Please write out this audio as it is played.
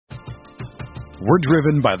We're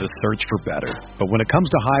driven by the search for better. But when it comes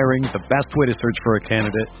to hiring, the best way to search for a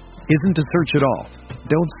candidate isn't to search at all.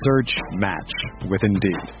 Don't search, match with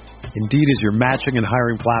Indeed. Indeed is your matching and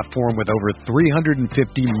hiring platform with over 350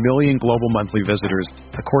 million global monthly visitors,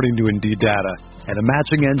 according to Indeed data, and a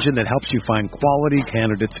matching engine that helps you find quality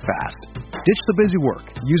candidates fast. Ditch the busy work.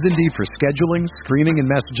 Use Indeed for scheduling, screening, and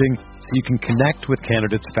messaging so you can connect with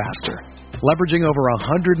candidates faster. Leveraging over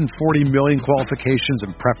 140 million qualifications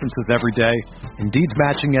and preferences every day, Indeed's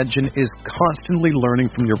matching engine is constantly learning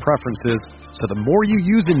from your preferences, so the more you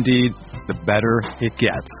use Indeed, the better it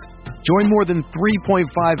gets. Join more than 3.5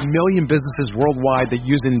 million businesses worldwide that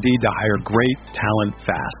use Indeed to hire great talent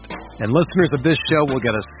fast. And listeners of this show will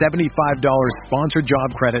get a $75 sponsored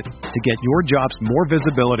job credit to get your jobs more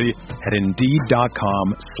visibility at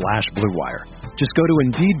Indeed.com/Blue Wire. Just go to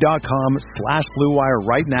Indeed.com/Blue Wire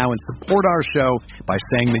right now and support our show by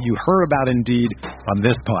saying that you heard about Indeed on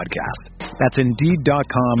this podcast. That's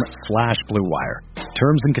Indeed.com/Blue Wire.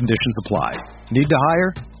 Terms and conditions apply. Need to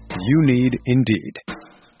hire? You need Indeed.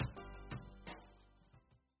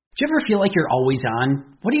 Do you ever feel like you're always on?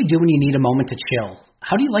 What do you do when you need a moment to chill?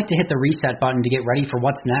 How do you like to hit the reset button to get ready for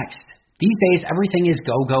what's next? These days, everything is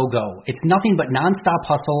go, go, go. It's nothing but nonstop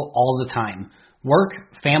hustle all the time. Work,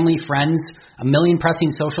 family, friends, a million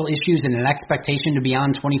pressing social issues, and an expectation to be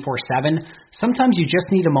on 24/7. Sometimes you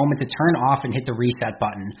just need a moment to turn off and hit the reset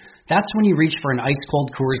button. That's when you reach for an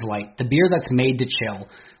ice-cold Coors Light, the beer that's made to chill.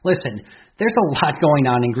 Listen, there's a lot going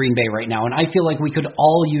on in Green Bay right now, and I feel like we could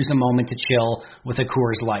all use a moment to chill with a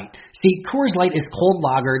Coors Light. See, Coors Light is cold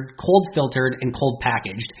lagered, cold filtered, and cold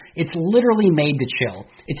packaged. It's literally made to chill.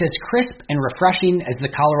 It's as crisp and refreshing as the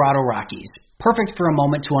Colorado Rockies. Perfect for a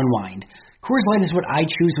moment to unwind. Coors Light is what I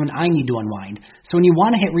choose when I need to unwind. So when you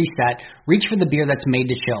want to hit reset, reach for the beer that's made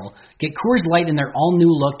to chill. Get Coors Light in their all-new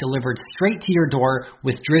look delivered straight to your door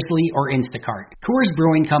with Drizzly or Instacart. Coors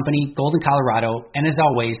Brewing Company, Golden, Colorado, and as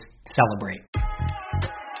always, celebrate.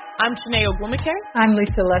 I'm Shanae Ogwumike. I'm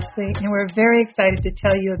Lisa Leslie, and we're very excited to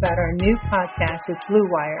tell you about our new podcast with Blue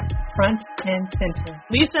Wire, Front and Center.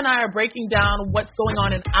 Lisa and I are breaking down what's going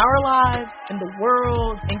on in our lives, in the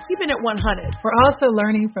world, and keeping it 100. We're also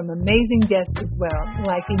learning from amazing guests as well,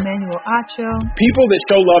 like Emmanuel Acho. People that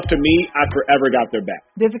show love to me, I forever got their back.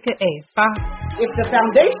 Vivica A. Fox. If the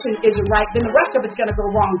foundation isn't right, then the rest of it's going to go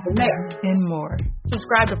wrong from there. And more.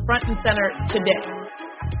 Subscribe to Front and Center today.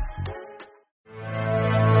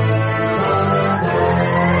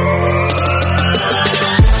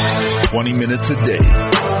 $20 minutes a day,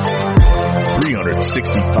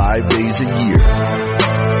 365 days a year.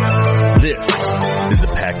 This is the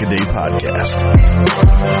Pack-A-Day Podcast.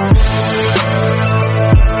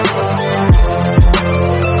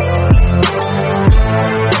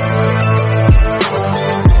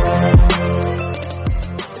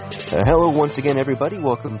 Hello once again, everybody.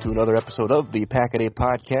 Welcome to another episode of the Pack-A-Day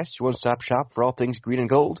Podcast, your one-stop shop for all things green and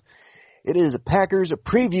gold. It is a Packers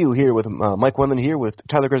preview here with Mike Wendland here with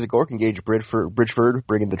Tyler Grzegork and Gage Bridgeford,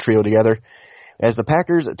 bringing the trio together as the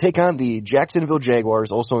Packers take on the Jacksonville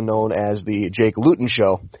Jaguars, also known as the Jake Luton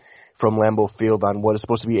Show, from Lambeau Field on what is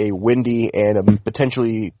supposed to be a windy and a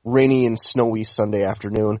potentially rainy and snowy Sunday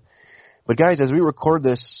afternoon. But guys, as we record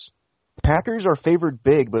this, Packers are favored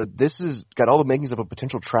big, but this has got all the makings of a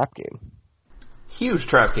potential trap game. Huge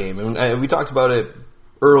trap game, and we talked about it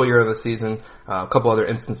earlier in the season, a couple other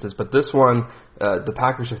instances, but this one, the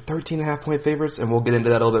Packers are 13.5-point favorites, and we'll get into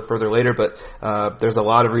that a little bit further later, but there's a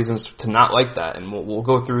lot of reasons to not like that, and we'll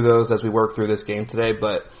go through those as we work through this game today,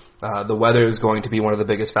 but the weather is going to be one of the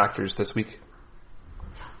biggest factors this week.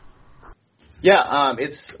 Yeah,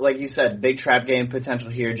 it's like you said, big trap game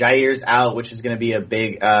potential here. Jair's out, which is going to be a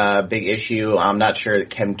big issue. I'm not sure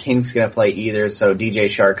that Kevin King's going to play either, so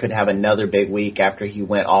DJ Chark could have another big week after he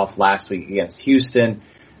went off last week against Houston.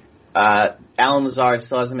 Allen Lazard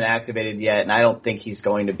still hasn't been activated yet, and I don't think he's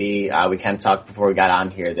going to be. We kind of talked before we got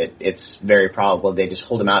on here that it's very probable they just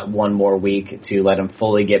hold him out one more week to let him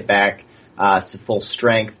fully get back to full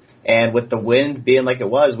strength. And with the wind being like it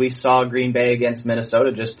was, we saw Green Bay against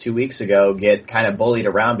Minnesota just 2 weeks ago get kind of bullied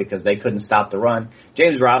around because they couldn't stop the run.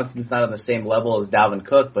 James Robinson's not on the same level as Dalvin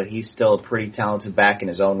Cook, but he's still a pretty talented back in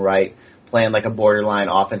his own right, playing like a borderline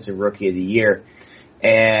offensive rookie of the year.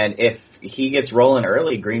 And if he gets rolling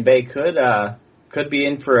early, Green Bay could be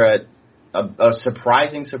in for a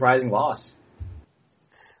surprising loss.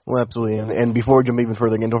 Well, absolutely. And before we jump even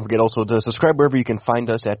further, again, don't forget also to subscribe wherever you can find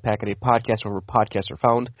us at Pack-A-Day Podcast, wherever podcasts are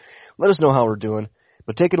found. Let us know how we're doing.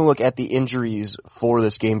 But taking a look at the injuries for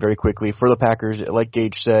this game very quickly. For the Packers, like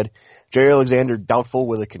Gage said, Jaire Alexander doubtful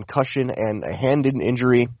with a concussion and a hand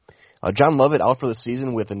injury. John Lovett out for the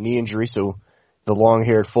season with a knee injury, so The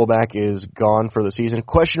long-haired fullback is gone for the season.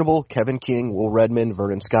 Questionable: Kevin King, Will Redmond,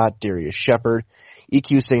 Vernon Scott, Darius Shepard,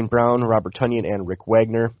 EQ St. Brown, Robert Tunyon, and Rick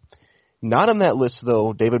Wagner. Not on that list,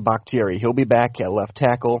 though, David Bakhtiari. He'll be back at left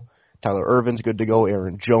tackle. Tyler Irvin's good to go.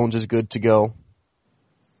 Aaron Jones is good to go.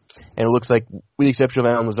 And it looks like, with the exception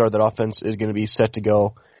of Allen Lazard, that offense is going to be set to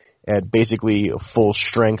go at basically full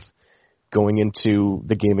strength going into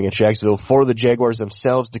the game against Jacksonville. For the Jaguars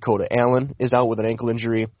themselves, Dakota Allen is out with an ankle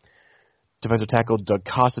injury. Defensive tackle Doug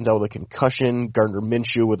Costin's out with a concussion. Gardner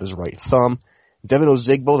Minshew with his right thumb. Devin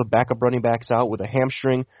Ozigbo, the backup running back's out with a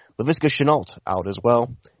hamstring. Laviska Shenault out as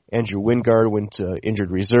well. Andrew Wingard went to injured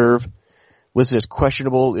reserve. Listed as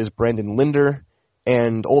questionable is Brandon Linder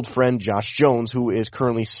and old friend Josh Jones, who is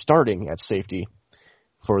currently starting at safety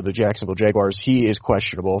for the Jacksonville Jaguars. He is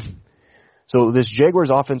questionable. So this Jaguars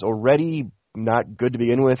offense already not good to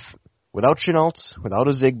begin with, without Shenault, without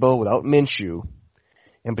Ozigbo, without Minshew,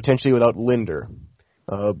 and potentially without Linder.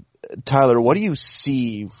 Tyler, what do you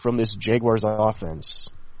see from this Jaguars offense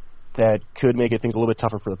that could make things a little bit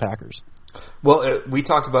tougher for the Packers? Well, we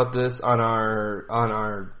talked about this on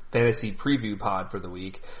our fantasy preview pod for the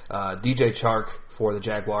week. DJ Chark for the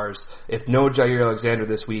Jaguars. If no Jair Alexander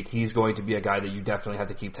this week, he's going to be a guy that you definitely have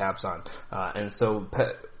to keep tabs on. And so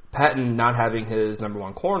Patton not having his number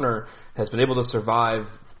one corner has been able to survive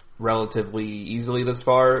relatively easily this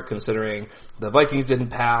far, considering the Vikings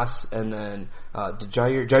didn't pass, and then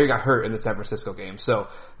Jair got hurt in the San Francisco game. So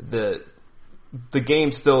the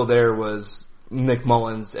game still there was Nick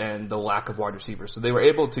Mullins and the lack of wide receivers. So they were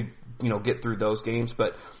able to get through those games,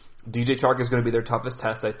 but DJ Chark is going to be their toughest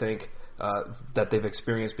test, I think, that they've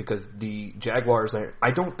experienced, because the Jaguars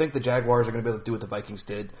I don't think the Jaguars are going to be able to do what the Vikings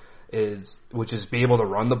did, which is be able to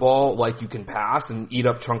run the ball like you can pass and eat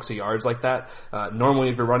up chunks of yards like that. Normally,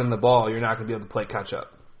 if you're running the ball, you're not going to be able to play catch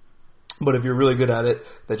up. But if you're really good at it,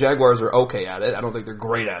 the Jaguars are okay at it. I don't think they're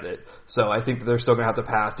great at it. So I think that they're still going to have to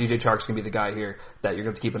pass. DJ Chark's going to be the guy here that you're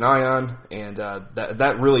going to keep an eye on, and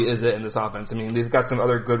that really is it in this offense. I mean, they've got some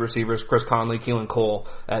other good receivers, Chris Conley, Keelan Cole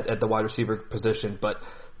at the wide receiver position, but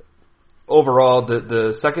overall,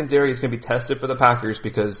 the secondary is going to be tested for the Packers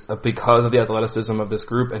because of the athleticism of this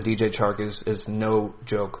group, and DJ Chark is no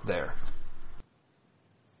joke there.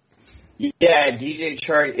 Yeah, DJ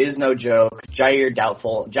Chark is no joke. Jair,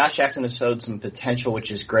 doubtful. Josh Jackson has showed some potential,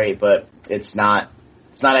 which is great, but it's not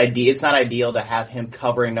ideal to have him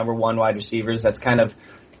covering number one wide receivers. This is kind of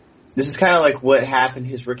like what happened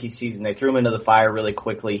his rookie season. They threw him into the fire really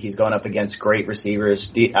quickly. He's going up against great receivers.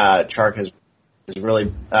 Chark has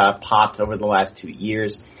really popped over the last 2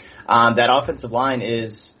 years. That offensive line,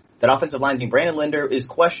 Brandon Linder is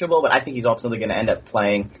questionable, but I think he's ultimately going to end up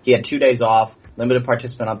playing. He had 2 days off, limited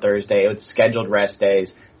participant on Thursday. It was scheduled rest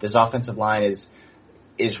days. This offensive line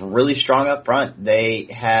is really strong up front. They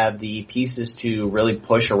have the pieces to really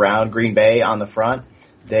push around Green Bay on the front.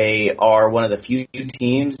 They are one of the few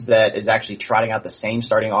teams that is actually trotting out the same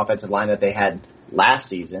starting offensive line that they had last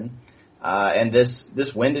season. And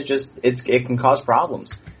this wind is it can cause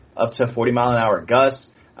problems. Up to 40-mile-an-hour gusts.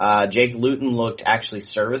 Jake Luton looked actually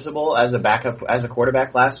serviceable as a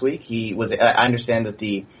quarterback last week. I understand that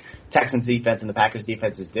the Texans defense and the Packers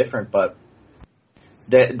defense is different, but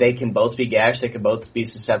they can both be gashed. They can both be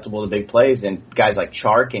susceptible to big plays. And guys like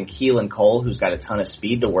Chark and Keelan Cole, who's got a ton of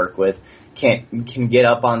speed to work with, can get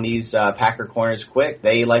up on these Packer corners quick.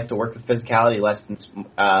 They like to work with physicality less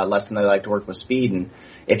than they like to work with speed. And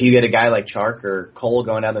if you get a guy like Chark or Cole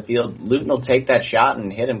going down the field, Luton will take that shot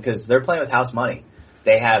and hit him because they're playing with house money.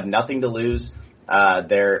 They have nothing to lose.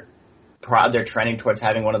 They're trending towards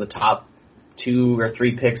having one of the top 2 or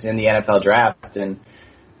 3 picks in the NFL draft, and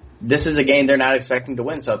this is a game they're not expecting to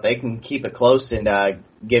win. So if they can keep it close and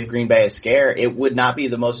give Green Bay a scare, it would not be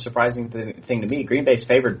the most surprising thing to me. Green Bay's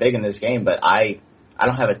favored big in this game, but I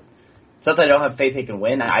don't have it's not that I don't have faith they can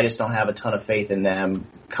win. I just don't have a ton of faith in them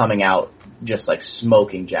coming out just like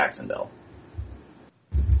smoking Jacksonville.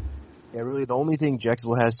 Yeah, really the only thing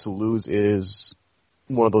Jacksonville has to lose is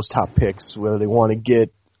one of those top picks, whether they want to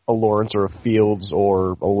get a Lawrence or a Fields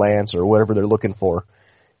or a Lance or whatever they're looking for,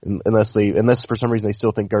 unless for some reason they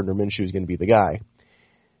still think Gardner Minshew is going to be the guy.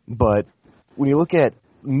 But when you look at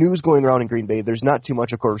news going around in Green Bay, there's not too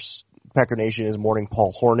much. Of course, Packer Nation is mourning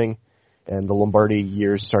Paul Hornung, and the Lombardi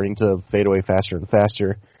years starting to fade away faster and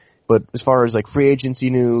faster. But as far as like free agency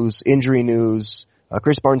news, injury news,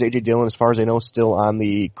 Chris Barnes, A.J. Dillon, as far as I know, still on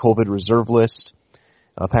the COVID reserve list.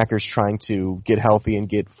 Packers trying to get healthy and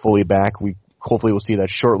get fully back. We hopefully will see that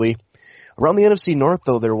shortly. Around the NFC North,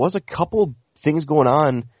 though, there was a couple things going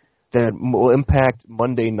on that will impact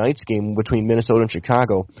Monday night's game between Minnesota and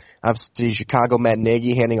Chicago. Obviously, Chicago, Matt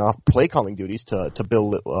Nagy handing off play calling duties to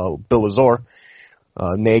Bill Lazor.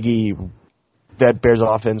 Nagy, that Bears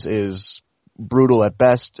offense is brutal at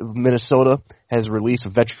best. Minnesota has released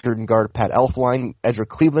veteran guard Pat Elflein. Edric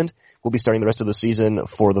Cleveland will be starting the rest of the season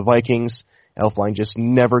for the Vikings. Elflein just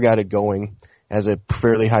never got it going as a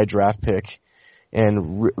fairly high draft pick.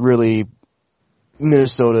 And really,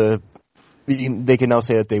 Minnesota, they can now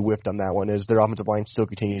say that they whiffed on that one, as their offensive line still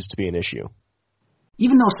continues to be an issue.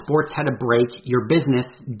 Even though sports had a break, your business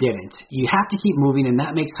didn't. You have to keep moving, and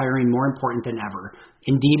that makes hiring more important than ever.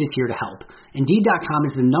 Indeed is here to help. Indeed.com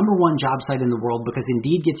is the #1 job site in the world because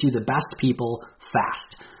Indeed gets you the best people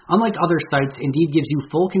fast. Unlike other sites, Indeed gives you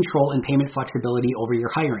full control and payment flexibility over your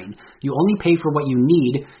hiring. You only pay for what you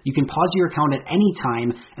need, you can pause your account at any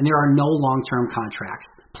time, and there are no long-term contracts.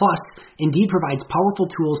 Plus, Indeed provides powerful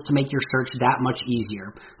tools to make your search that much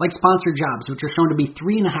easier, like sponsored jobs, which are shown to be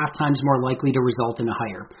 3.5 times more likely to result in a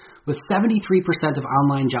hire. With 73% of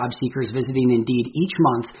online job seekers visiting Indeed each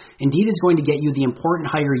month, Indeed is going to get you the important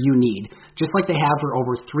hire you need, just like they have for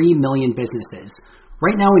over 3 million businesses.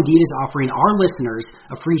 Right now, Indeed is offering our listeners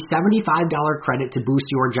a free $75 credit to boost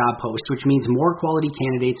your job post, which means more quality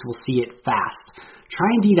candidates will see it fast. Try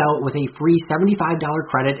Indeed out with a free $75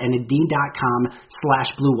 credit at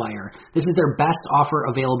Indeed.com/BlueWire. This is their best offer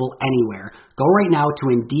available anywhere. Go right now to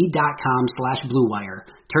Indeed.com/BlueWire.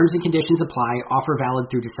 Terms and conditions apply. Offer valid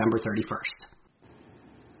through December 31st.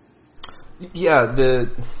 Yeah,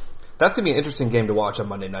 that's going to be an interesting game to watch on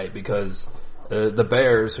Monday night because the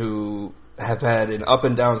Bears, who have had an up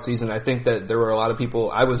and down season. I think that there were a lot of people,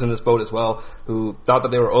 I was in this boat as well, who thought that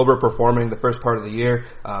they were overperforming the first part of the year.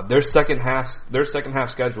 Their second half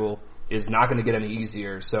schedule is not going to get any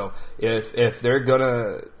easier. So if they're going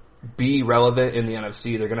to be relevant in the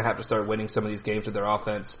NFC, they're going to have to start winning some of these games with their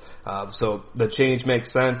offense. So the change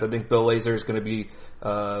makes sense. I think Bill Lazor is going to be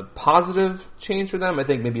a positive change for them. I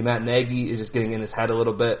think maybe Matt Nagy is just getting in his head a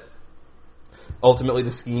little bit. Ultimately,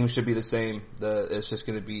 the scheme should be the same. It's just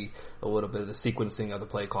going to be a little bit of the sequencing of the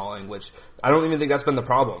play calling, which I don't even think that's been the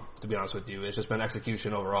problem, to be honest with you. It's just been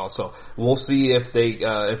execution overall. So we'll see if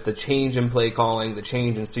the change in play calling, the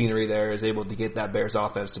change in scenery there is able to get that Bears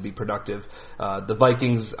offense to be productive. The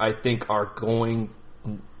Vikings, I think, are going.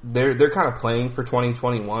 They're kind of playing for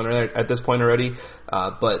 2021 at this point already,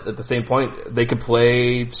 but at the same point, they could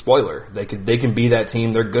play spoiler. They can be that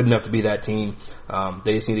team. They're good enough to be that team.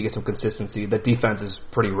 They just need to get some consistency. The defense is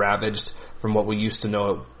pretty ravaged from what we used to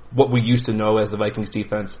know as the Vikings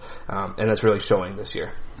defense, and that's really showing this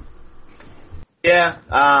year. Yeah,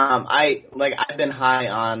 I've been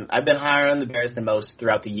higher on the Bears than most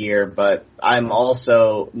throughout the year, but I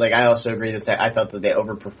also agree that I thought that they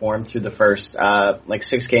overperformed through the first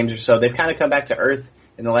 6 games or so. They've kind of come back to earth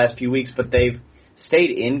in the last few weeks, but they've stayed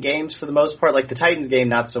in games for the most part. Like the Titans game,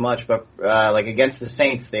 not so much, but against the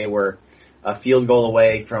Saints, they were a field goal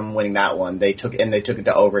away from winning that one. They took it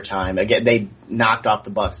to overtime. Again, they knocked off the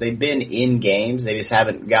Bucs. They've been in games. They just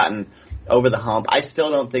haven't gotten over the hump. I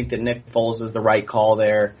still don't think that Nick Foles is the right call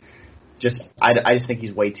there. I just think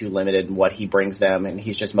he's way too limited in what he brings them, and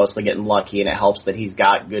he's just mostly getting lucky, and it helps that he's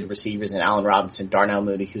got good receivers in Allen Robinson, Darnell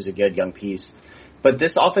Mooney, who's a good young piece. But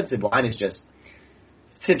this offensive line is it's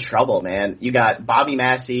in trouble, man. You got Bobby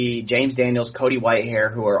Massey, James Daniels, Cody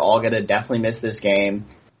Whitehair, who are all going to definitely miss this game.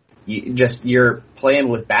 You're playing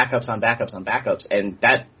with backups on backups on backups, and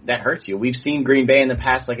that hurts you. We've seen Green Bay in the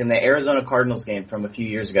past, like in the Arizona Cardinals game from a few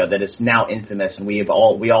years ago, that is now infamous, and we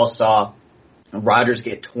all saw Rodgers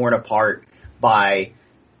get torn apart by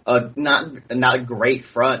not a great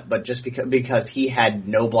front, but just because he had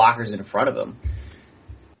no blockers in front of him.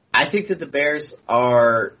 I think that the Bears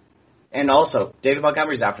are, and also David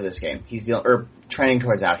Montgomery's out for this game. He's trending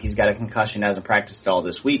towards out. He's got a concussion, hasn't practiced all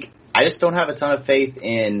this week. I just don't have a ton of faith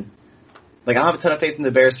in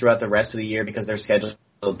the Bears throughout the rest of the year because their schedule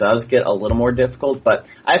does get a little more difficult, but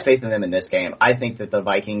I have faith in them in this game. I think that the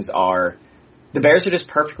Bears are just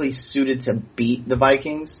perfectly suited to beat the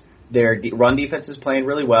Vikings. Their run defense is playing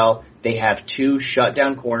really well. They have 2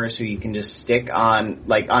 shutdown corners who you can just stick on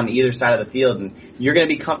either side of the field, and you're going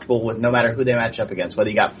to be comfortable with no matter who they match up against, whether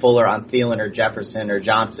you got Fuller on Thielen or Jefferson or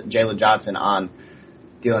Jalen Johnson on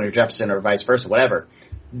Thielen or Jefferson or vice versa, whatever.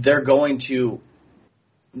 They're going to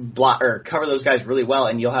block or cover those guys really well,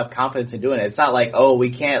 and you'll have confidence in doing it. It's not like,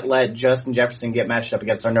 we can't let Justin Jefferson get matched up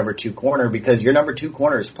against our number 2 corner, because your number 2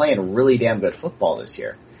 corner is playing really damn good football this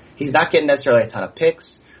year. He's not getting necessarily a ton of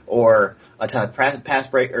picks or a ton of pass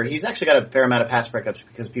break, or he's actually got a fair amount of pass breakups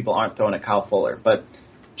because people aren't throwing at Kyle Fuller. But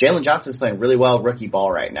Jalen Johnson's playing really well rookie ball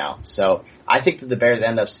right now. So I think that the Bears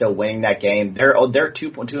end up still winning that game. They're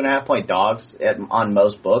 2.5 point dogs on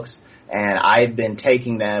most books, and I've been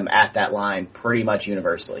taking them at that line pretty much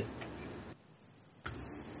universally.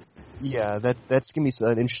 Yeah, that's going to be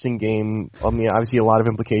an interesting game. I mean, obviously a lot of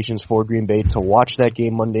implications for Green Bay to watch that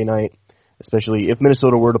game Monday night, especially if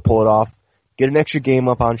Minnesota were to pull it off. Get an extra game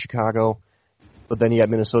up on Chicago, but then you got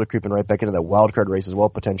Minnesota creeping right back into that wild card race as well,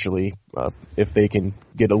 potentially, if they can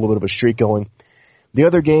get a little bit of a streak going. The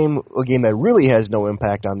other game, a game that really has no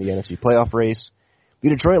impact on the NFC playoff race, the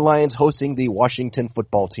Detroit Lions hosting the Washington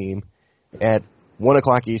football team at 1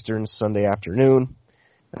 o'clock Eastern Sunday afternoon.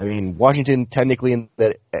 I mean, Washington technically in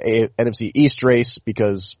the NFC East race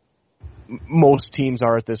because most teams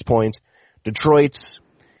are at this point. Detroit's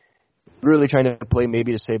really trying to play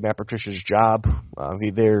maybe to save Matt Patricia's job. I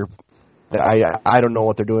don't know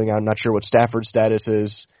what they're doing. I'm not sure what Stafford's status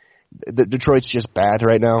is. Detroit's just bad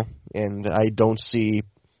right now, and I don't see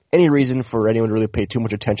any reason for anyone to really pay too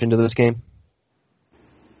much attention to this game.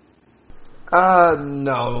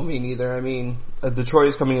 No, me neither. I mean, Detroit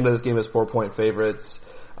is coming into this game as 4-point favorites.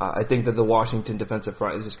 I think that the Washington defensive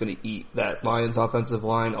front is just going to eat that Lions offensive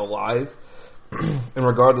line alive. And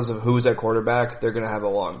regardless of who's at quarterback, they're going to have a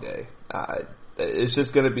long day. It's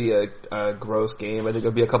just going to be a gross game. I think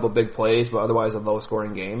there'll be a couple big plays, but otherwise a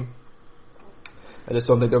low-scoring game. I just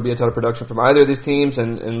don't think there'll be a ton of production from either of these teams.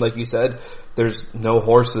 And like you said, there's no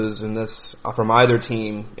horses in this from either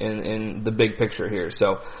team in the big picture here.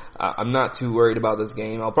 So I'm not too worried about this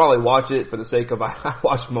game. I'll probably watch it for the sake of I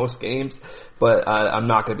watch most games, but I'm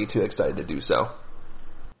not going to be too excited to do so.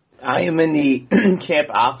 I am in the camp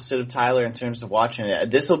opposite of Tyler in terms of watching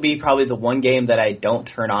it. This will be probably the one game that I don't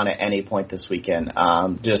turn on at any point this weekend.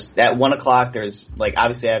 Just at 1 o'clock, there's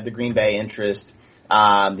obviously I have the Green Bay interest.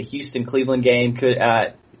 The Houston-Cleveland game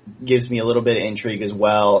gives me a little bit of intrigue as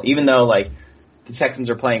well. Even though the Texans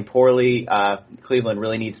are playing poorly, Cleveland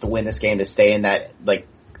really needs to win this game to stay in that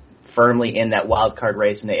firmly in that wild card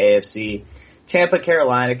race in the AFC. Tampa,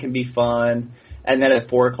 Carolina can be fun. And then at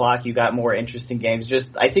 4 o'clock, you got more interesting games.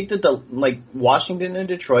 I think that Washington and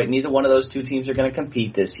Detroit, neither one of those two teams are going to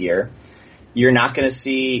compete this year. You're not going to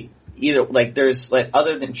see either, there's,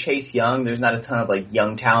 other than Chase Young, there's not a ton of,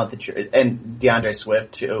 young talent and DeAndre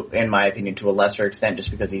Swift, too, in my opinion, to a lesser extent, just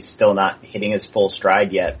because he's still not hitting his full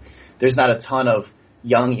stride yet. There's not a ton of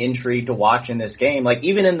young intrigue to watch in this game.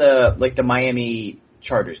 Even in the Miami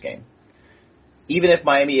Chargers game. Even if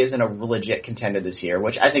Miami isn't a legit contender this year,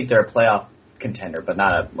 which I think they're a playoff contender, but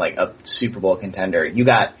not a Super Bowl contender. You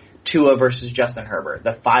got Tua versus Justin Herbert,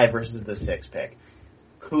 the 5 versus the 6 pick.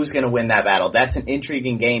 Who's going to win that battle? That's an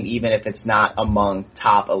intriguing game, even if it's not among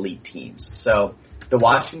top elite teams. So the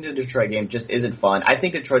Washington-Detroit game just isn't fun. I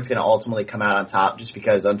think Detroit's going to ultimately come out on top just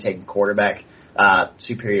because I'm taking quarterback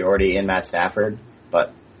superiority in Matt Stafford,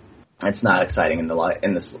 but it's not exciting in the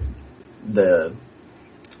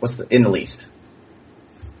least.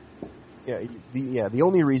 Yeah, the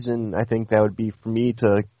only reason I think that would be for me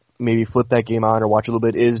to maybe flip that game on or watch a little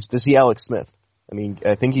bit is to see Alex Smith. I mean,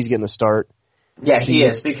 I think he's getting the start. Yeah, he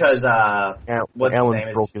is, because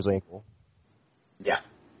Allen broke his ankle. Yeah.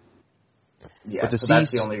 Yeah, so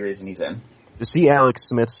that's the only reason he's in. To see Alex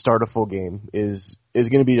Smith start a full game is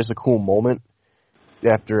going to be just a cool moment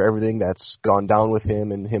after everything that's gone down with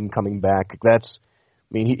him and him coming back.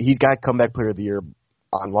 He's got comeback player of the year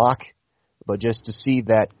on lock. But just to see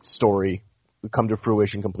that story come to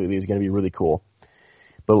fruition completely is going to be really cool.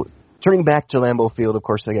 But turning back to Lambeau Field, of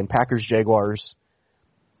course, again, Packers-Jaguars,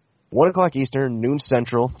 1 o'clock Eastern, noon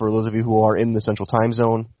Central, for those of you who are in the Central Time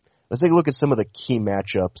Zone. Let's take a look at some of the key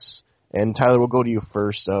matchups. And Tyler, we'll go to you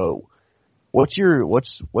first. So what's going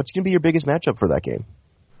to be your biggest matchup for that game?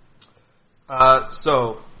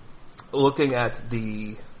 So looking at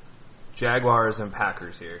the Jaguars and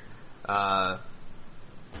Packers here,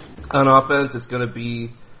 on offense, it's going to be.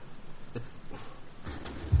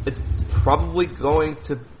 It's probably going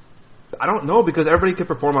to. I don't know, because everybody can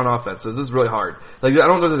perform on offense, so this is really hard. I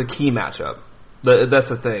don't know if there's a key matchup. That's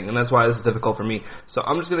the thing, and that's why this is difficult for me. So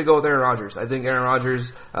I'm just going to go with Aaron Rodgers. I think Aaron Rodgers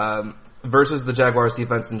versus the Jaguars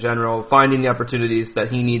defense in general, finding the opportunities that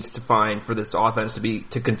he needs to find for this offense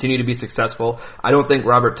to continue to be successful. I don't think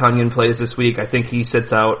Robert Tonyan plays this week. I think he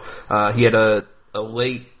sits out. He had a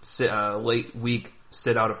late week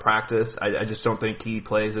sit out of practice. I just don't think he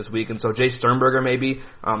plays this week. And so Jay Sternberger maybe,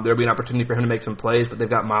 there'll be an opportunity for him to make some plays, but they've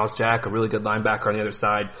got Miles Jack, a really good linebacker on the other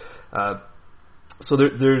side. So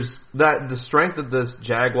there's that. The strength of this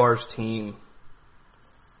Jaguars team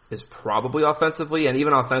is probably offensively, and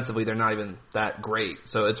even offensively, they're not even that great.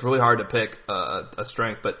 So it's really hard to pick a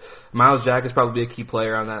strength. But Miles Jack is probably a key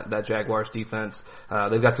player on that Jaguars defense.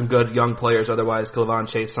 They've got some good young players otherwise, K'Lavon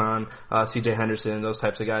Chaisson, C.J. Henderson, those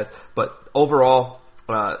types of guys. But overall,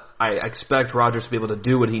 I expect Rodgers to be able to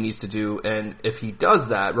do what he needs to do, and if he does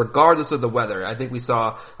that, regardless of the weather, I think we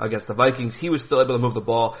saw against the Vikings, he was still able to move the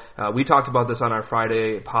ball. We talked about this on our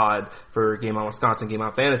Friday pod for Game On Wisconsin, Game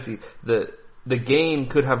On Fantasy. The game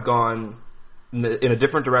could have gone in a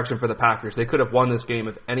different direction for the Packers. They could have won this game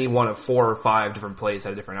if any one of 4 or 5 different plays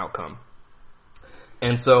had a different outcome.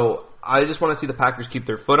 And so I just want to see the Packers keep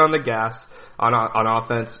their foot on the gas on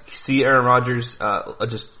offense, see Aaron Rodgers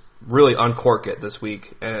just really uncork it this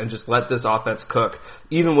week and just let this offense cook,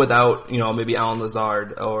 even without, maybe Allen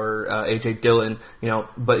Lazard or A.J. Dillon,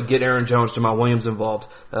 but get Aaron Jones, Jamal Williams involved.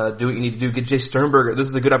 Do what you need to do. Get Jay Sternberger. This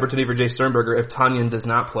is a good opportunity for Jay Sternberger if Tanyan does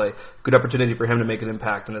not play. Good opportunity for him to make an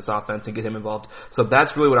impact in this offense and get him involved. So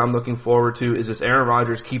that's really what I'm looking forward to, is just Aaron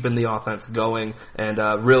Rodgers keeping the offense going and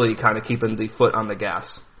really kind of keeping the foot on the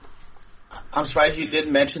gas. I'm surprised you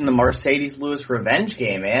didn't mention the Mercedes Lewis revenge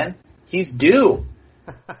game, man. He's due.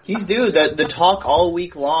 He's due. The talk all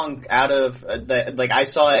week long out of I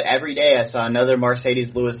saw it every day. I saw another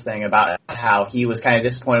Mercedes Lewis thing about how he was kind of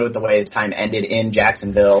disappointed with the way his time ended in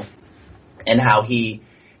Jacksonville, and how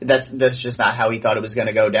that's just not how he thought it was going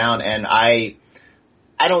to go down. And I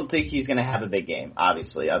don't think he's going to have a big game.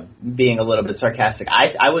 Obviously, being a little bit sarcastic.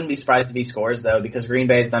 I wouldn't be surprised if he scores though, because Green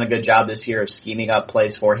Bay has done a good job this year of scheming up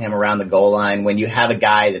plays for him around the goal line. When you have a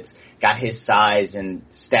guy that's got his size and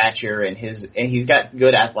stature and he's got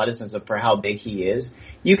good athleticism for how big he is,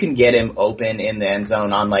 you can get him open in the end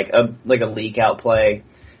zone on like a leak out play,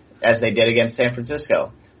 as they did against San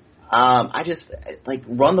Francisco. I just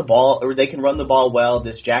run the ball, or they can run the ball well.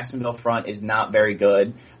 This Jacksonville front is not very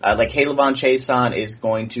good. K'Lavon Chaisson is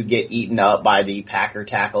going to get eaten up by the Packer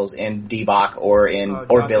tackles in D-Bach or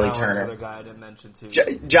Billy Turner. Another guy I didn't mention too.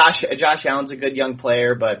 Josh Allen's a good young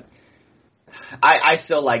player, but I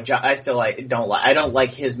don't like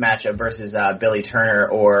his matchup versus Billy Turner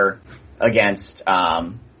or against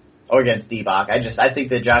D-Bach. I think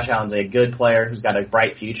that Josh Allen's a good player who's got a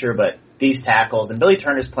bright future, but these tackles, and Billy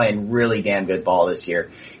Turner's playing really damn good ball this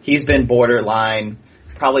year. He's been a borderline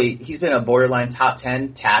top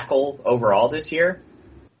 10 tackle overall this year.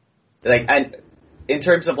 In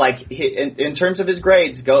terms of his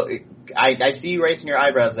grades, I see you raising your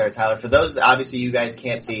eyebrows there, Tyler. For those, obviously, you guys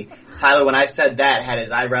can't see, Tyler, when I said that, had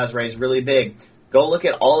his eyebrows raised really big. Go look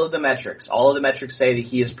at all of the metrics. All of the metrics say that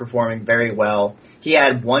he is performing very well. He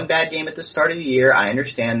had one bad game at the start of the year. I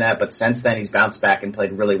understand that, but since then he's bounced back and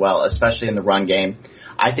played really well, especially in the run game.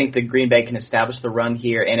 I think that Green Bay can establish the run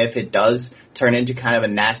here, and if it does turn into kind of a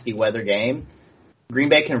nasty weather game, Green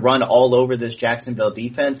Bay can run all over this Jacksonville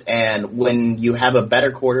defense, and when you have a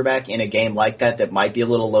better quarterback in a game like that might be a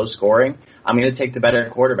little low scoring, I'm going to take the better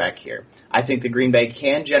quarterback here. I think the Green Bay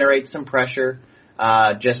can generate some pressure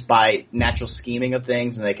just by natural scheming of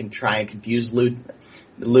things, and they can try and confuse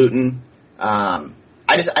Luton.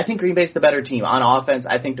 I think Green Bay's the better team. On offense,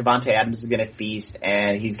 I think Devontae Adams is going to feast,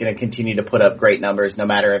 and he's going to continue to put up great numbers, no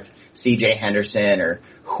matter if C.J. Henderson or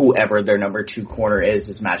whoever their number 2 corner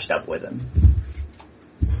is matched up with him.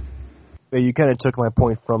 You kind of took my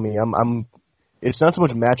point from me. It's not so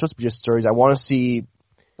much matchups, but just stories. I want to see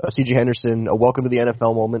C.J. Henderson, a welcome to the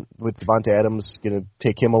NFL moment with Devontae Adams, going to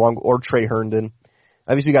take him along, or Trey Herndon.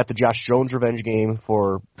 Obviously, we got the Josh Jones revenge game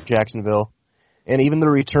for Jacksonville, and even the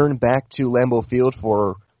return back to Lambeau Field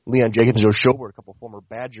for Leon Jenkins and Joe Schobert, a couple former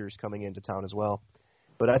Badgers coming into town as well.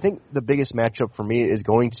 But I think the biggest matchup for me is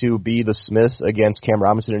going to be the Smiths against Cam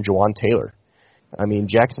Robinson and Jawan Taylor. I mean,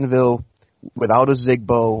 Jacksonville, without a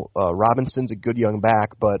Zigbo, Robinson's a good young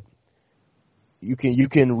back, but you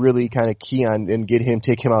can really kind of key on and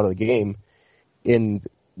take him out of the game. And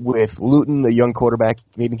with Luton, the young quarterback,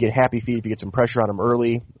 maybe get happy feet if you get some pressure on him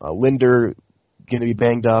early. Linder going to be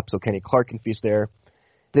banged up, so Kenny Clark can feast there.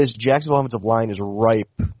 This Jacksonville offensive line is ripe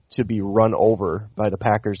to be run over by the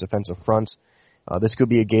Packers' defensive front. This could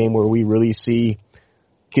be a game where we really see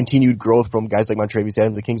continued growth from guys like Montravius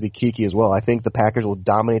Adams and Kingsley Keke as well. I think the Packers will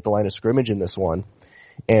dominate the line of scrimmage in this one.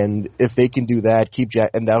 And if they can do that,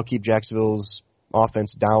 that'll keep Jacksonville's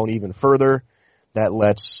offense down even further. That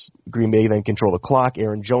lets Green Bay then control the clock.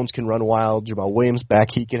 Aaron Jones can run wild. Jamal Williams back.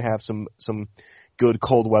 He can have some good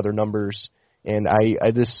cold weather numbers. And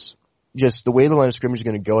I just the way the line of scrimmage is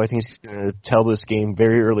going to go, I think it's going to tell this game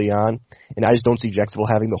very early on. And I just don't see Jacksonville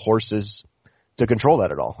having the horses to control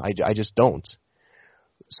that at all. I just don't.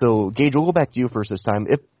 So, Gage, we'll go back to you first this time.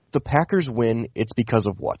 If the Packers win, it's because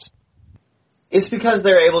of what? It's because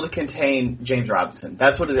they're able to contain James Robinson.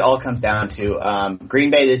 That's what it all comes down to. Green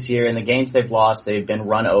Bay this year, in the games they've lost, they've been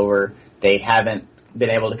run over. They haven't been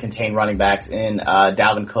able to contain running backs in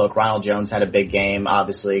Dalvin Cook. Ronald Jones had a big game,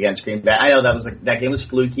 obviously, against Green Bay. I know that game was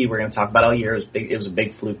fluky. We're going to talk about it all year. It was a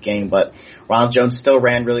big fluke game, but Ronald Jones still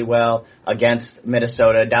ran really well against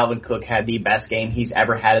Minnesota. Dalvin Cook had the best game he's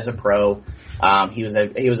ever had as a pro. He was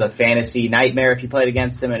a fantasy nightmare if you played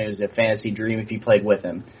against him, and it was a fantasy dream if you played with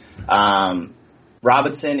him.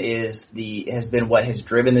 Robinson has been what has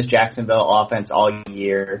driven this Jacksonville offense all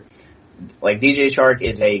year. Like, DJ Chark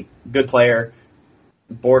is a good player,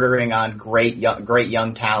 bordering on great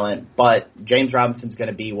young talent, but James Robinson's going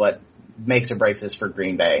to be what makes or breaks this for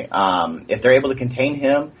Green Bay. If they're able to contain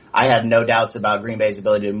him, I have no doubts about Green Bay's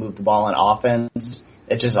ability to move the ball on offense.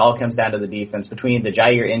 It just all comes down to the defense between the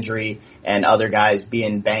Jair injury and other guys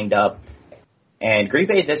being banged up. And Green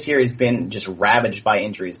Bay this year has been just ravaged by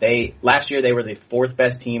injuries. Last year they were the fourth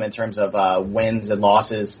best team in terms of wins and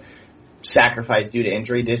losses sacrificed due to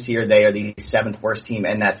injury. This year they are the seventh worst team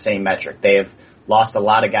in that same metric. They have lost a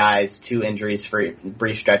lot of guys to injuries for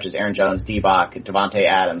brief stretches. Aaron Jones, D-Bach, Devontae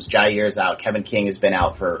Adams, Jair's out. Kevin King has been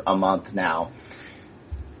out for a month now.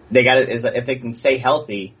 If they can stay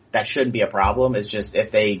healthy, that shouldn't be a problem. It's just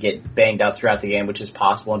if they get banged up throughout the game, which is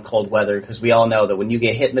possible in cold weather, because we all know that when you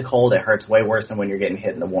get hit in the cold, it hurts way worse than when you're getting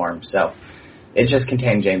hit in the warm. So it just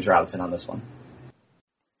contained James Robinson on this one.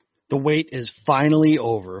 The wait is finally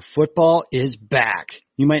over. Football is back.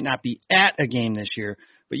 You might not be at a game this year,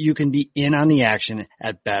 but you can be in on the action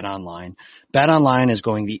at BetOnline. BetOnline is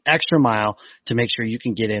going the extra mile to make sure you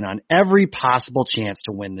can get in on every possible chance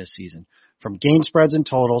to win this season. From game spreads and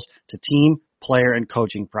totals to team, player, and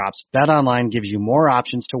coaching props, BetOnline gives you more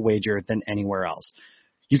options to wager than anywhere else.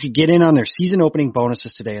 You could get in on their season opening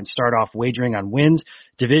bonuses today and start off wagering on wins,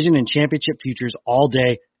 division, and championship futures all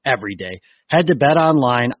day, every day. Head to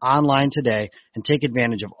BetOnline online today and take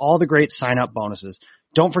advantage of all the great sign-up bonuses.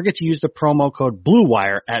 Don't forget to use the promo code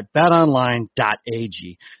BlueWire at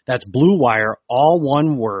betonline.ag. That's BlueWire, all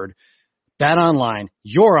one word. BetOnline,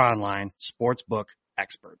 your online sportsbook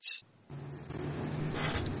experts.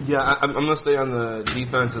 Yeah, I'm going to stay on the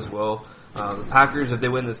defense as well. The Packers, if they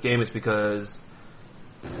win this game, it's because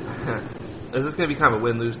this is going to be kind of a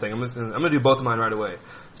win-lose thing. I'm going to do both of mine right away.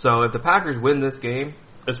 So if the Packers win this game,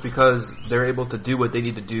 it's because they're able to do what they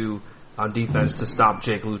need to do on defense to stop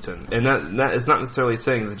Jake Luton. And that is not necessarily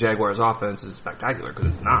saying the Jaguars' offense is spectacular,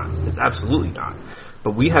 because it's not. It's absolutely not.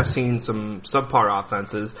 But we have seen some subpar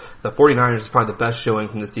offenses. The 49ers is probably the best showing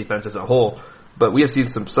from this defense as a whole, but we have seen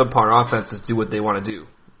some subpar offenses do what they want to do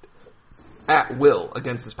at will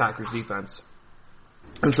against this Packers defense.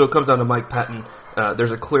 And so it comes down to Mike Pettin.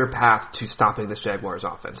 There's a clear path to stopping this Jaguars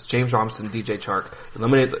offense. James Robinson, DJ Chark,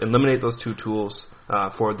 eliminate those two tools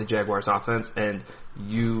for the Jaguars offense, and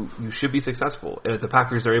you should be successful. If the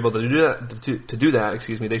Packers are able to do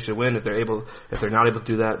that, they should win. If they're not able to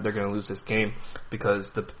do that, they're going to lose this game,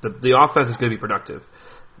 because the offense is going to be productive.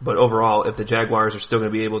 But overall, if the Jaguars are still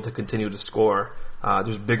going to be able to continue to score,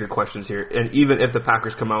 there's bigger questions here. And even if the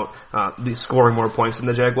Packers come out scoring more points than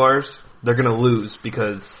the Jaguars, they're going to lose,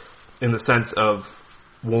 because in the sense of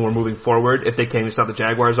when we're moving forward, if they can't even stop the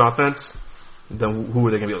Jaguars offense, then who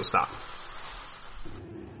are they going to be able to stop?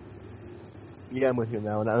 Yeah, I'm with you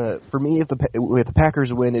now. And for me, if the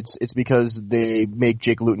Packers win, it's because they make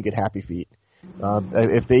Jake Luton get happy feet.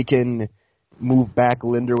 If they can move back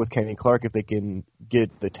Linder with Kenny Clark, if they can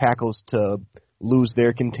get the tackles to lose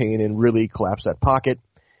their contain and really collapse that pocket,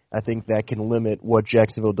 I think that can limit what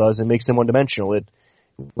Jacksonville does and makes them one-dimensional.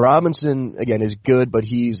 Robinson, again, is good, but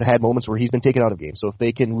he's had moments where he's been taken out of games. So if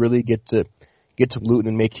they can really get to Luton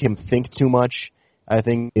and make him think too much, I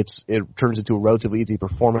think it turns into a relatively easy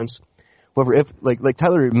performance. However, if like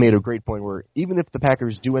Tyler made a great point, where even if the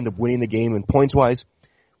Packers do end up winning the game and points-wise,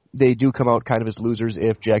 they do come out kind of as losers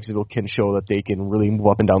if Jacksonville can show that they can really move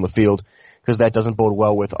up and down the field, because that doesn't bode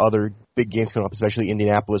well with other big games coming up, especially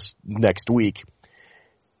Indianapolis next week.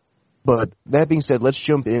 But that being said, let's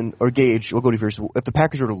jump in. Or Gage, we'll go to you first. If the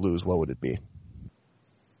Packers were to lose, what would it be?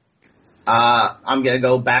 I'm going to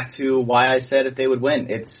go back to why I said if they would win.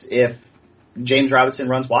 It's if James Robinson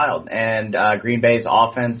runs wild and Green Bay's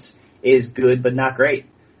offense is good but not great.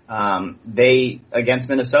 Against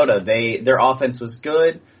Minnesota, their offense was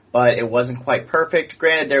good, but it wasn't quite perfect.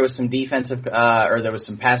 Granted, there was some there was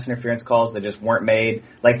some pass interference calls that just weren't made.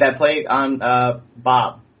 Like that play on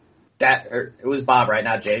Bob. It was Bob, right?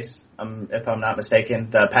 Not Jace, if I'm not mistaken.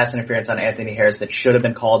 The pass interference on Anthony Harris that should have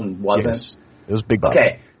been called and wasn't. Yes, it was Big Bob.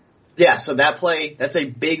 Okay. Yeah, so that play, that's a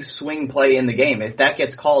big swing play in the game. If that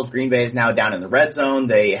gets called, Green Bay is now down in the red zone.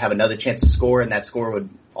 They have another chance to score, and that score would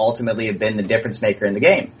ultimately have been the difference maker in the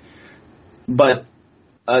game. But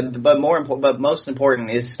but most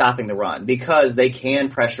important is stopping the run, because they can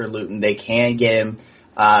pressure Luton. They can get him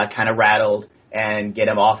kind of rattled and get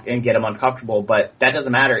him off and get him uncomfortable. But that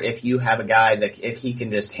doesn't matter if you have a guy that if he can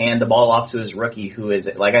just hand the ball off to his rookie, who is,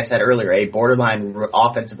 like I said earlier, a borderline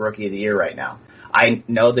offensive rookie of the year right now. I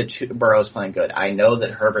know that Burrow's playing good. I know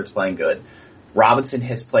that Herbert's playing good. Robinson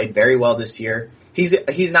has played very well this year. He's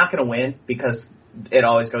not going to win because it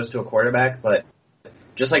always goes to a quarterback, but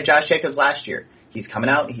just like Josh Jacobs last year, he's coming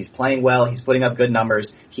out, he's playing well, he's putting up good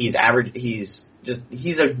numbers, he's average, he's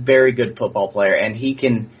a very good football player, and he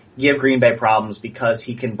can give Green Bay problems because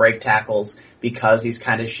he can break tackles, because he's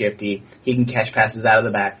kind of shifty, he can catch passes out of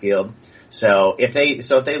the backfield. So if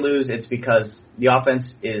they lose, it's because the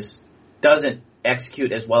offense doesn't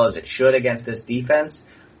execute as well as it should against this defense,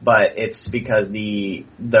 but it's because the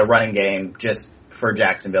running game just for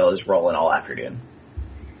Jacksonville is rolling all afternoon.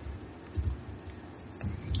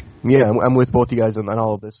 Yeah, I'm with both you guys on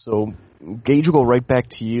all of this. So, Gage, will go right back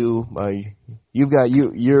to you.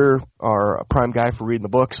 You're our prime guy for reading the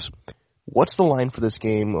books. What's the line for this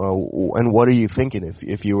game, and what are you thinking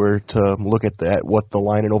if you were to look at that? What the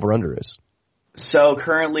line and over under is? So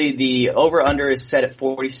currently the over under is set at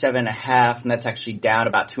 47.5, and that's actually down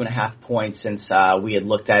about 2.5 points since we had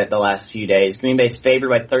looked at it the last few days. Green Bay's favored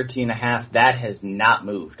by 13.5. That has not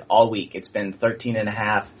moved all week. It's been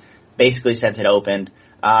 13.5 basically since it opened.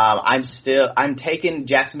 I'm taking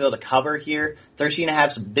Jacksonville to cover here. 13.5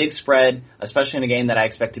 is a big spread, especially in a game that I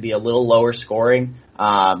expect to be a little lower scoring.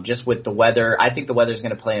 Just with the weather, I think the weather is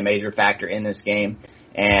going to play a major factor in this game,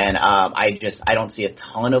 and I don't see a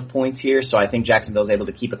ton of points here. So I think Jacksonville is able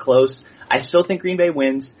to keep it close. I still think Green Bay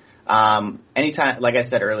wins. Anytime, like I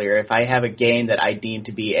said earlier, if I have a game that I deem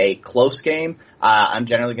to be a close game, I'm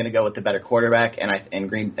generally going to go with the better quarterback, and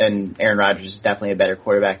Aaron Rodgers is definitely a better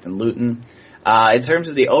quarterback than Luton. In terms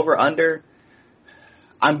of the over-under,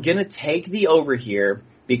 I'm going to take the over here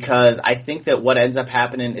because I think that what ends up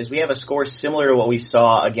happening is we have a score similar to what we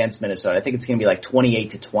saw against Minnesota. I think it's going to be like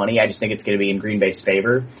 28-20. I just think it's going to be in Green Bay's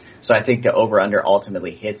favor. So I think the over-under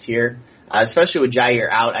ultimately hits here. Especially with Jair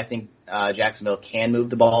out, I think Jacksonville can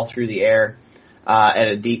move the ball through the air at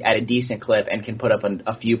a decent clip and can put up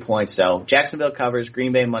a few points. So Jacksonville covers,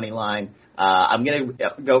 Green Bay money line. I'm going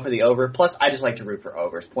to go for the over. Plus, I just like to root for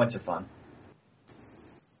overs. Points are fun.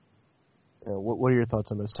 What are your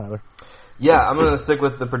thoughts on this, Tyler? Yeah, I'm going to stick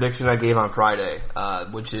with the prediction I gave on Friday,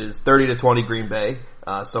 which is 30-20 Green Bay.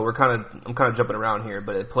 So I'm kind of jumping around here,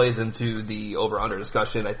 but it plays into the over/under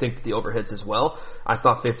discussion. I think the over hits as well. I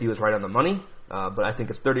thought 50 was right on the money, but I think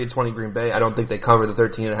it's 30-20 Green Bay. I don't think they cover the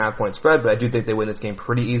 13.5 point spread, but I do think they win this game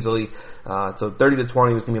pretty easily. So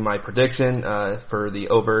 30-20 was going to be my prediction for the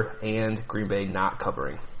over and Green Bay not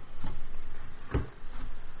covering.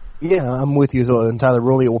 Yeah, I'm with you. So, and Tyler,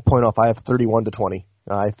 really, will point off. I have 31-20.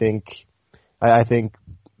 I think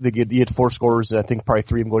they get 4 scorers. I think probably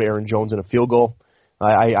 3 of them go to Aaron Jones and a field goal.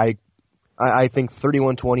 I think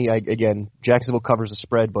 31-20. Again, Jacksonville covers the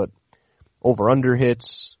spread, but over/under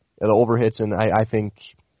hits, the over hits, and I think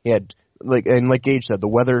like Gage said, the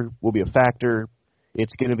weather will be a factor.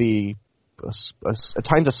 It's going to be at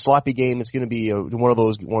times a sloppy game. It's going to be one of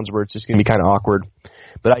those ones where it's just going to be kind of awkward.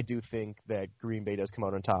 But I do think that Green Bay does come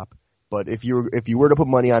out on top. But if you were to put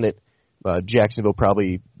money on it, Jacksonville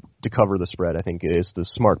probably to cover the spread, I think, is the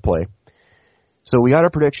smart play. So we got our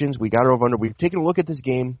predictions. We got our over-under. We've taken a look at this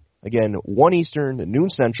game. Again, 1 Eastern, noon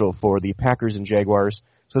Central for the Packers and Jaguars.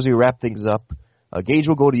 So as we wrap things up, Gage,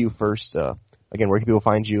 will go to you first. Again, where can people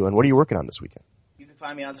find you, and what are you working on this weekend? You can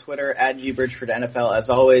find me on Twitter at GBridgefordNFL. As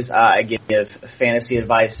always, I give fantasy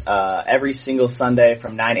advice every single Sunday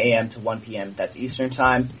from 9 a.m. to 1 p.m. That's Eastern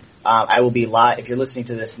Time. I will be live. If you're listening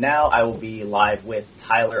to this now, I will be live with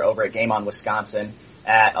Tyler over at Game On Wisconsin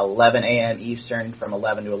at 11 a.m. Eastern from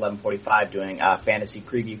 11 to 11:45 doing fantasy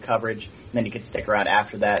preview coverage. And then you can stick around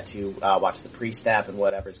after that to watch the pre-snap and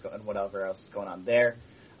whatever else is going on there.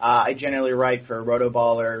 I generally write for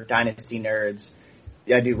Rotoballer, Dynasty Nerds.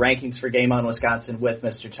 I do rankings for Game On Wisconsin with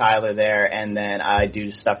Mr. Tyler there, and then I do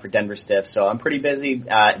stuff for Denver Stiff. So I'm pretty busy,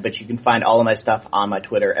 but you can find all of my stuff on my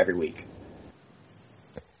Twitter every week.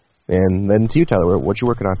 And then to you, Tyler, what you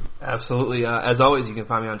working on? Absolutely. As always, you can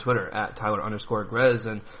find me on Twitter at Tyler_Grez,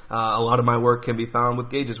 and a lot of my work can be found with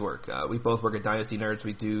Gage's work. We both work at Dynasty Nerds.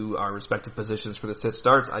 We do our respective positions for the sit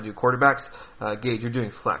starts. I do quarterbacks. Gage, you're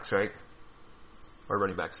doing flex, right? Or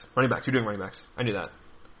running backs. Running backs. You're doing running backs. I knew that.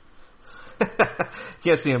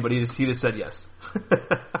 Can't see him, but he just said yes.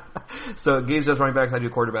 So Gage does running backs. I do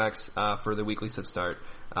quarterbacks for the weekly sit start.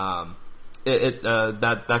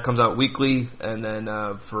 That comes out weekly, and then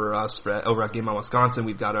for us over at Game On Wisconsin,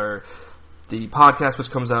 we've got our the podcast, which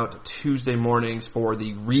comes out Tuesday mornings for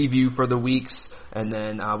the review for the weeks, and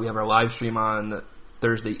then we have our live stream on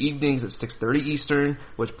Thursday evenings at 6:30 Eastern,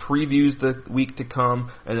 which previews the week to come,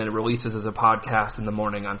 and then it releases as a podcast in the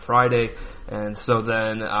morning on Friday. And so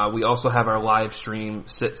then we also have our live stream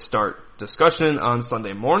sit-start discussion on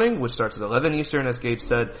Sunday morning, which starts at 11 Eastern, as Gage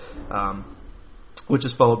said, which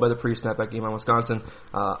is followed by the pre-snapback game on Wisconsin.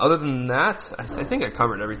 Other than that, I think I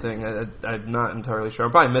covered everything. I'm not entirely sure.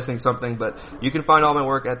 I'm probably missing something, but you can find all my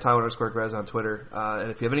work at Tyler_Grez on Twitter.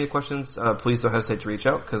 And if you have any questions, please don't hesitate to reach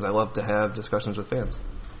out, because I love to have discussions with fans.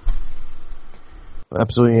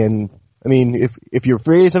 Absolutely, and I mean, if you're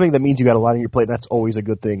afraid of something, that means you got a lot on your plate. That's always a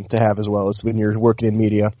good thing to have as well, as when you're working in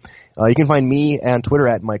media. You can find me on Twitter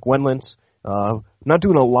at Mike Wendlandt. I'm not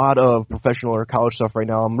doing a lot of professional or college stuff right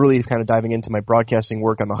now. I'm really kind of diving into my broadcasting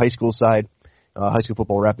work on the high school side. High school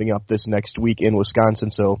football wrapping up this next week in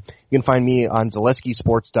Wisconsin. So you can find me on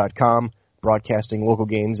ZaleskiSports.com, broadcasting local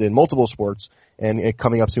games in multiple sports. And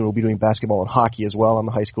coming up soon, we'll be doing basketball and hockey as well on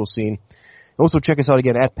the high school scene. Also check us out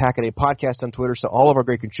again at Pack-A-Day Podcast on Twitter. So all of our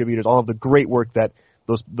great contributors, all of the great work that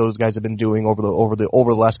those guys have been doing over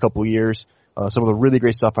the last couple of years. Some of the really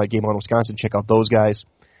great stuff on Game On Wisconsin. Check out those guys.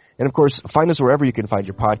 And, of course, find us wherever you can find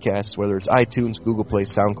your podcasts, whether it's iTunes, Google Play,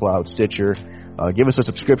 SoundCloud, Stitcher. Give us a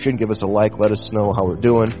subscription. Give us a like. Let us know how we're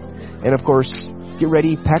doing. And, of course, get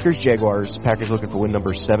ready. Packers-Jaguars. Packers looking for win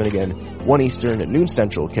number 7 again. 1 Eastern at noon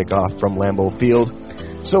Central kickoff from Lambeau Field.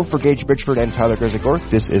 So, for Gage Bridgeford and Tyler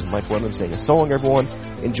Grezek-Orth, this is Mike Wendlandt saying so long, everyone.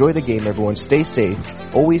 Enjoy the game, everyone. Stay safe.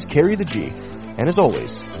 Always carry the G. And, as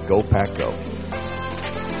always, go Pack Go.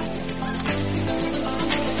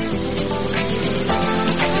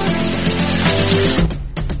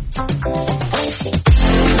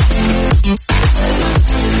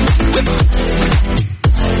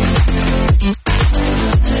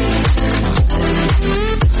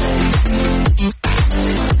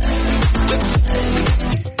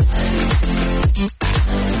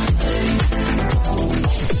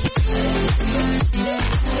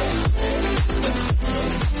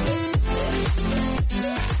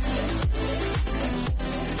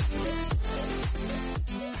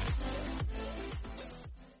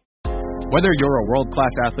 Whether you're a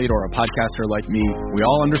world-class athlete or a podcaster like me, we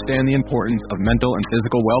all understand the importance of mental and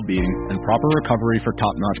physical well-being and proper recovery for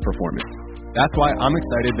top-notch performance. That's why I'm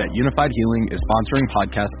excited that Unified Healing is sponsoring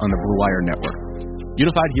podcasts on the Blue Wire Network.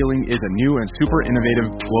 Unified Healing is a new and super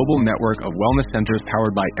innovative global network of wellness centers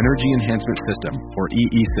powered by Energy Enhancement System, or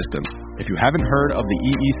EE System. If you haven't heard of the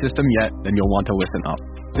EE System yet, then you'll want to listen up.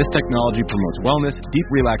 This technology promotes wellness, deep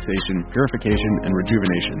relaxation, purification, and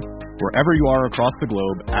rejuvenation. Wherever you are across the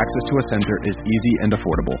globe, access to a center is easy and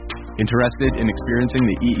affordable. Interested in experiencing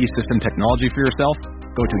the EE System technology for yourself?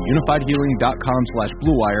 Go to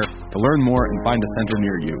unifiedhealing.com/bluewire to learn more and find a center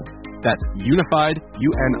near you. That's unified,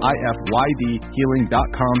 UNIFYD,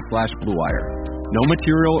 healing.com/bluewire. No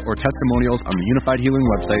material or testimonials on the Unified Healing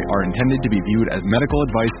website are intended to be viewed as medical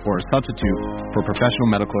advice or a substitute for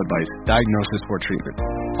professional medical advice, diagnosis, or treatment.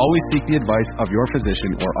 Always seek the advice of your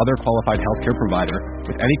physician or other qualified healthcare provider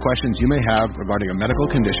with any questions you may have regarding a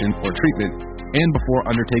medical condition or treatment and before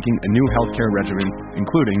undertaking a new healthcare regimen,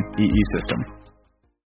 including EE System.